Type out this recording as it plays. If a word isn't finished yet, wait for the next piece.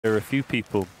There are a few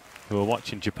people who are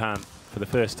watching Japan for the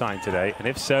first time today, and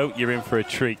if so, you're in for a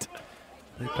treat.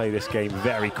 They play this game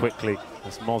very quickly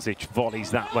as Mozic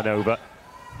volleys that one over.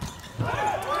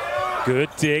 Good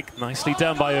dig, nicely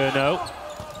done by Urno.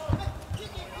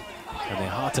 And they're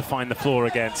hard to find the floor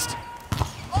against.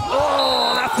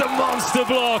 Oh, that's a monster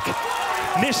block!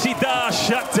 Nishida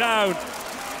shut down.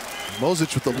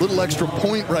 Mozic with a little extra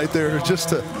point right there just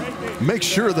to make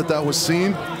sure that that was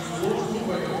seen.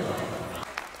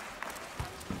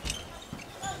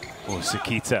 Oh,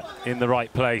 Sakita in the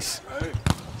right place.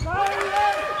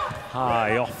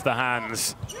 High off the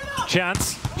hands.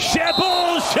 Chance.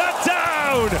 Sheball shut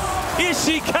down!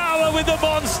 Ishikawa with the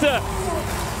monster.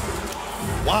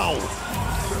 Wow.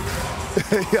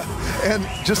 Yeah, and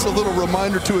just a little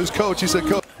reminder to his coach. He said,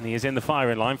 "Coach." And he is in the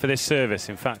firing line for this service.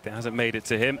 In fact, it hasn't made it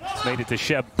to him. It's made it to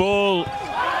Sheball.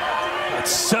 It's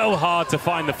so hard to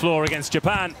find the floor against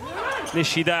Japan.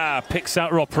 Nishida picks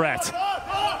out Ropret.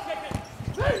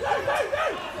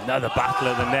 Another battle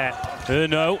at the net.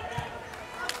 Urno.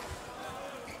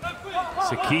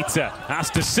 Sakita has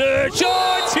to surge.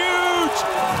 Oh, it's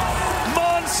huge!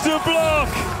 Monster block!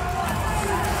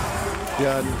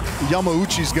 Yeah, and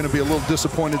Yamauchi's going to be a little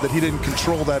disappointed that he didn't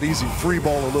control that easy free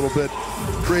ball a little bit.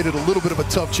 Created a little bit of a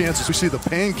tough chance as we see the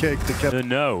pancake that kept.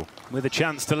 Urno with a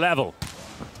chance to level.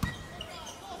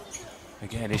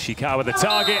 Again, Ishikawa the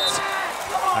target.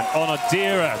 And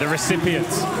Onodira the recipient.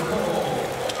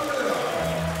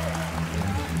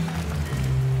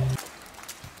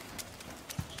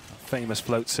 Famous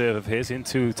float serve of his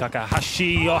into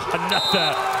Takahashi. Oh,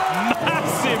 another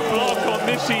massive block on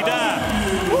Nishida.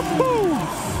 Woohoo!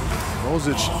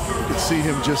 Mozic, you can see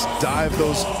him just dive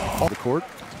those off the court.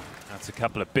 That's a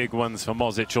couple of big ones for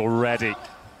Mozic already.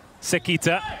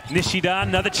 Sakita, Nishida,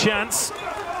 another chance.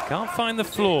 Can't find the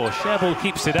floor. Sheball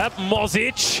keeps it up.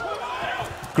 Mozic,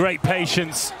 great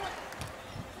patience.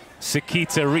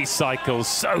 Sakita recycles,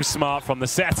 so smart from the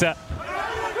setter.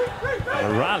 The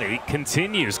rally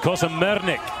continues.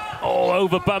 Kozamernik, all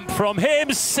over bump from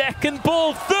him. Second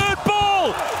ball, third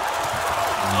ball.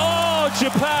 Oh,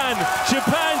 Japan,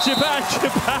 Japan, Japan,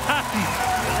 Japan.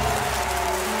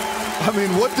 I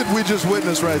mean, what did we just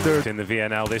witness right there? In the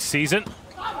VNL this season.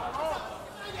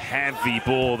 Heavy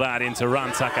ball that into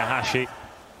Ran Takahashi.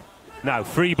 Now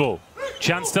free ball,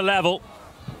 chance to level.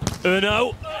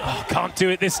 Urno, oh, can't do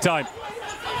it this time.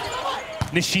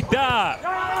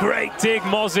 Nishida, great dig,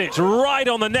 Mozic, right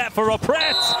on the net for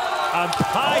Ropret, and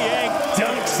Payeng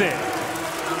dunks it.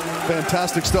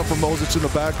 Fantastic stuff from Mozic in the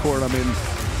backcourt. I mean,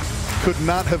 could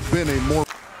not have been a more...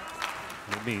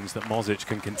 It means that Mozic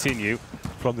can continue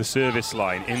from the service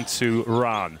line into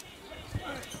Ran.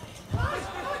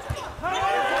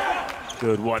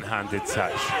 Good one-handed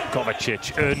touch.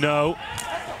 Kovacic, Urno.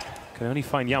 Can only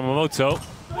find Yamamoto.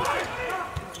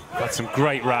 Got some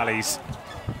great rallies.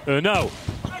 Urno.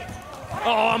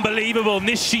 Oh, unbelievable.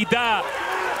 Nishida.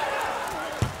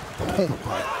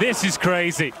 This is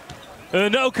crazy.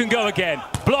 Urno can go again.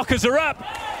 Blockers are up.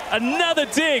 Another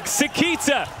dig.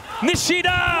 Sakita.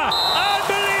 Nishida.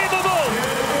 Unbelievable.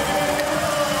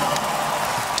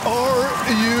 Are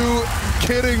you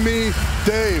kidding me,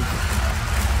 Dave?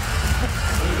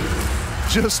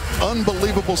 Just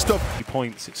unbelievable stuff.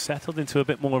 Points. It's settled into a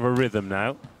bit more of a rhythm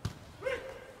now.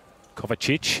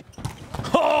 Kovacic.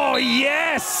 Oh,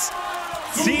 yes!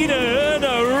 Tina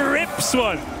Urno rips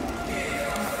one.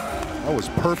 That was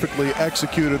perfectly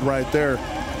executed right there.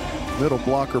 Middle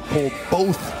blocker pulled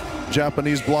both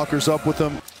Japanese blockers up with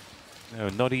him. No,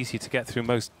 not easy to get through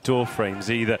most door frames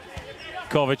either.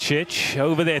 Kovacic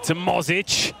over there to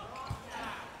Mozic.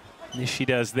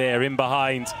 Nishida's there in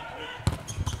behind.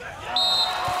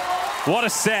 What a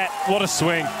set, what a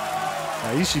swing.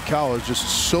 Ishikawa is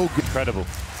just so good. Incredible.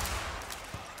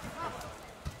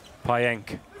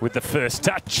 Payeng with the first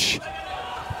touch.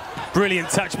 Brilliant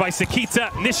touch by Sakita.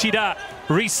 Nishida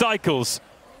recycles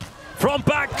from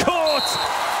backcourt.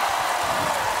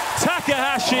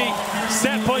 Takahashi,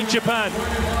 set point Japan.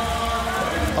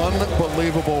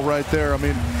 Unbelievable right there. I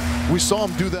mean, we saw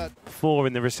him do that. 4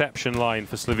 in the reception line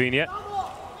for Slovenia.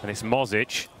 And it's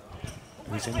Mozic,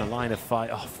 who's in the line of fight.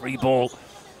 Oh, free ball.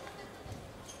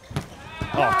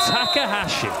 Oh,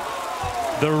 Takahashi.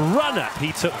 The run-up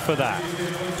he took for that.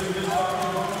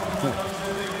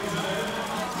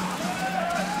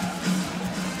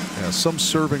 Yeah, some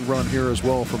serving run here as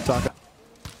well from Taka.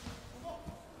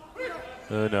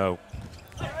 No.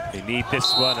 They need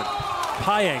this one. And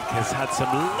Payeng has had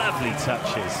some lovely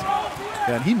touches.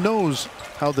 Yeah, and he knows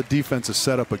how the defense is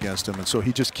set up against him, and so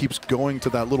he just keeps going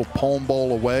to that little palm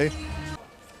ball away.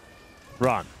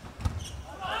 Run.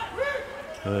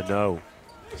 No.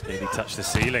 Just nearly touched the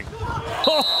ceiling.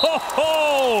 Ho, ho,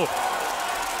 ho!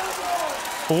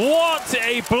 What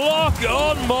a block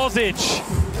on Mozic!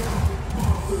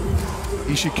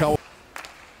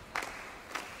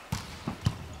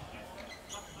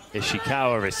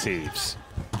 Ishikawa receives.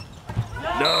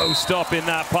 No stopping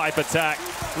that pipe attack.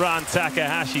 Ran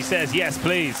Takahashi says, yes,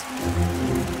 please.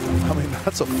 I mean,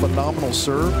 that's a phenomenal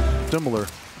serve. Similar.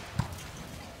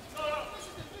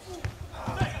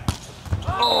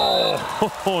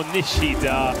 Oh,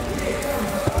 Nishida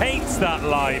paints that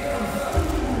line.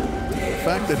 The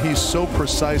fact that he's so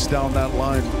precise down that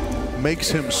line makes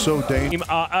him so dangerous.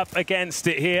 Are up against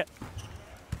it here.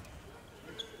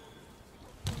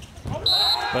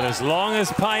 But as long as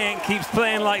Payet keeps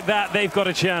playing like that, they've got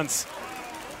a chance.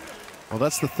 Well,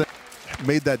 that's the thing.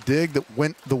 Made that dig that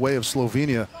went the way of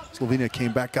Slovenia. Slovenia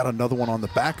came back, got another one on the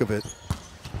back of it.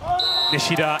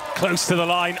 Nishida close to the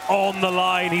line, on the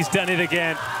line. He's done it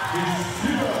again.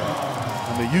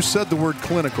 I mean, you said the word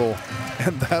clinical,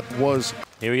 and that was.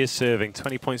 Here he is serving,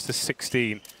 20 points to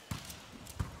 16.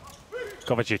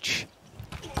 Kovacic.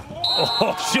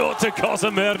 Oh, short to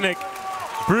Kozamernik.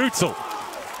 Brutal.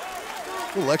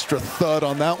 A little extra thud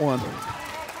on that one.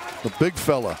 The big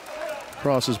fella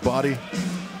across his body.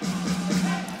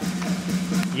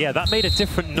 Yeah, that made a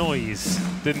different noise,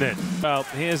 didn't it? Well,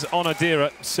 here's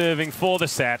Onodira serving for the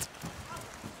set.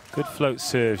 Good float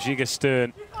serve, Giga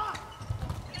Stern.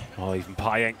 Oh, even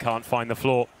Payet can't find the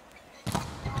floor.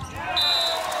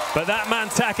 But that man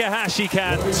Takahashi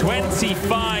can.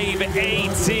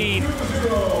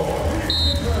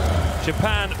 25-18.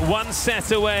 Japan one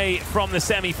set away from the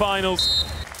semi-finals.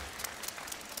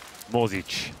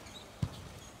 Mozic.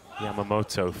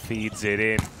 Yamamoto feeds it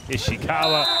in.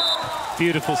 Ishikawa.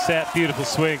 Beautiful set, beautiful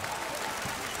swing.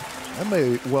 That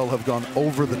may well have gone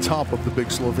over the top of the big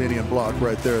Slovenian block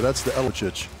right there. That's the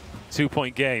Elicic.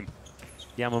 2-point game.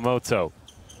 Yamamoto.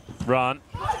 Run.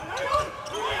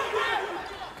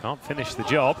 Can't finish the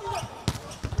job.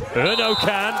 Erno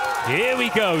can. Here we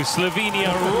go.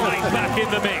 Slovenia right back in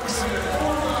the mix.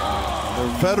 A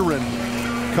veteran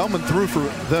coming through for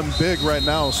them big right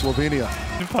now, Slovenia.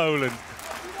 In Poland.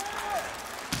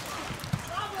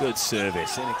 Good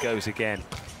service. In it goes again.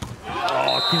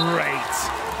 Oh, great.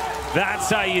 That's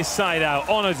how you side out.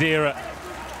 Onodira.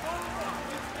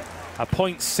 A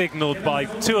point signaled by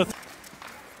 2 or 3.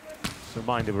 Just a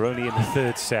reminder, we're only in the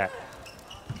third set.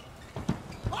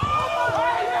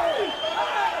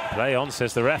 Play on,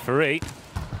 says the referee.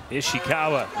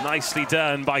 Ishikawa, nicely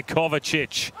done by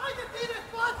Kovacic.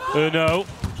 Erno.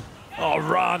 Oh,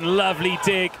 run, lovely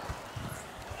dig.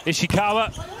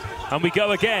 Ishikawa, and we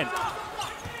go again.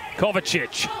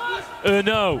 Kovacic.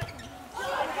 Erno.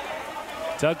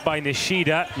 Dug by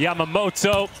Nishida.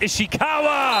 Yamamoto.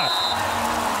 Ishikawa!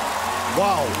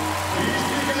 Wow.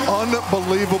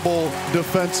 Unbelievable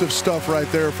defensive stuff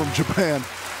right there from Japan.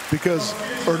 Because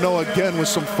Erno again with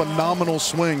some phenomenal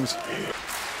swings.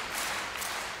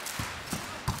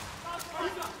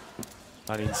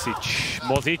 Malinsic,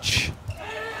 Mozic.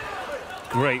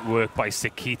 Great work by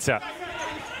Sekita.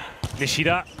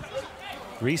 Nishida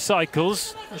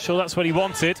recycles. Not sure that's what he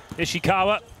wanted.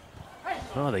 Ishikawa.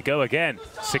 Oh, they go again.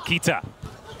 Sekita.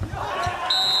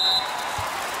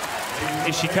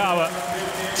 Ishikawa.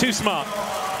 Too smart.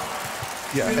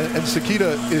 Yeah, and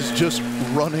Sekita is just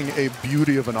running a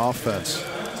beauty of an offense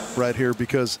right here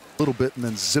because a little bit and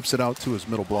then zips it out to his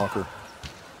middle blocker.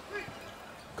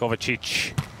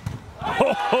 Kovacic.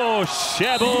 Oh,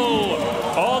 Shebel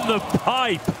on the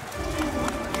pipe.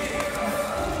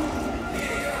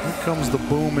 Here comes the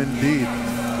boom indeed.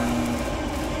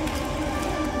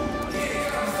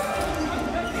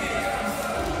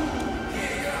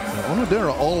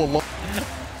 Onodira all along.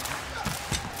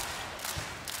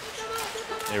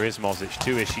 There is Mozic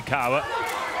to Ishikawa.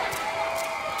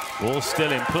 Ball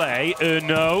still in play.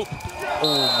 Erno. Oh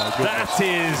my goodness. That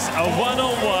is a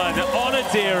one-on-one.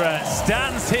 Onodira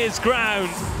stands his ground.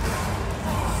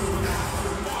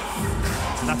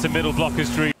 And that's a middle blocker's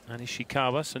dream. And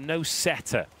Ishikawa, so no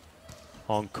setter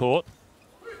on court.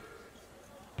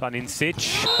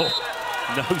 Planinsic. Oh,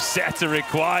 no setter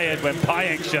required when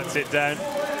Payet shuts it down.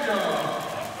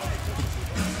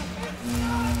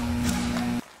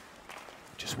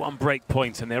 Just one break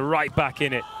point and they're right back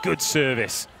in it. Good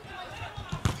service.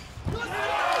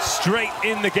 Straight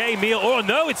in the game, Neil. Oh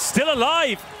no, it's still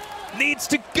alive. Needs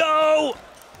to go.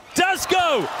 Does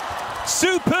go.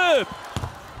 Superb.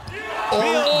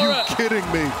 Are you kidding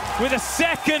me? With a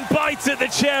second bite at the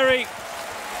cherry.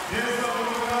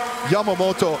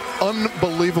 Yamamoto,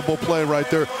 unbelievable play right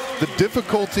there. The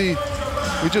difficulty,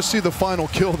 we just see the final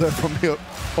kill there from him.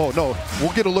 Oh no,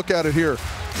 we'll get a look at it here.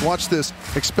 Watch this,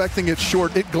 expecting it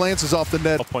short, it glances off the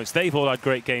net. Points. They've all had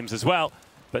great games as well,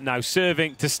 but now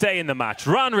serving to stay in the match.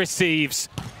 Ran receives.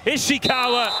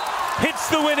 Ishikawa hits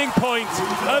the winning point.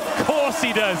 Of course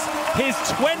he does. His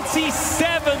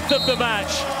 27th of the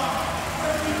match.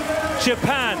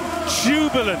 Japan,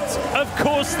 jubilant. Of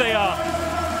course they are.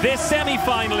 They're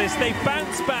semi-finalists. They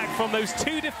bounce back from those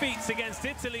 2 defeats against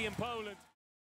Italy and Poland.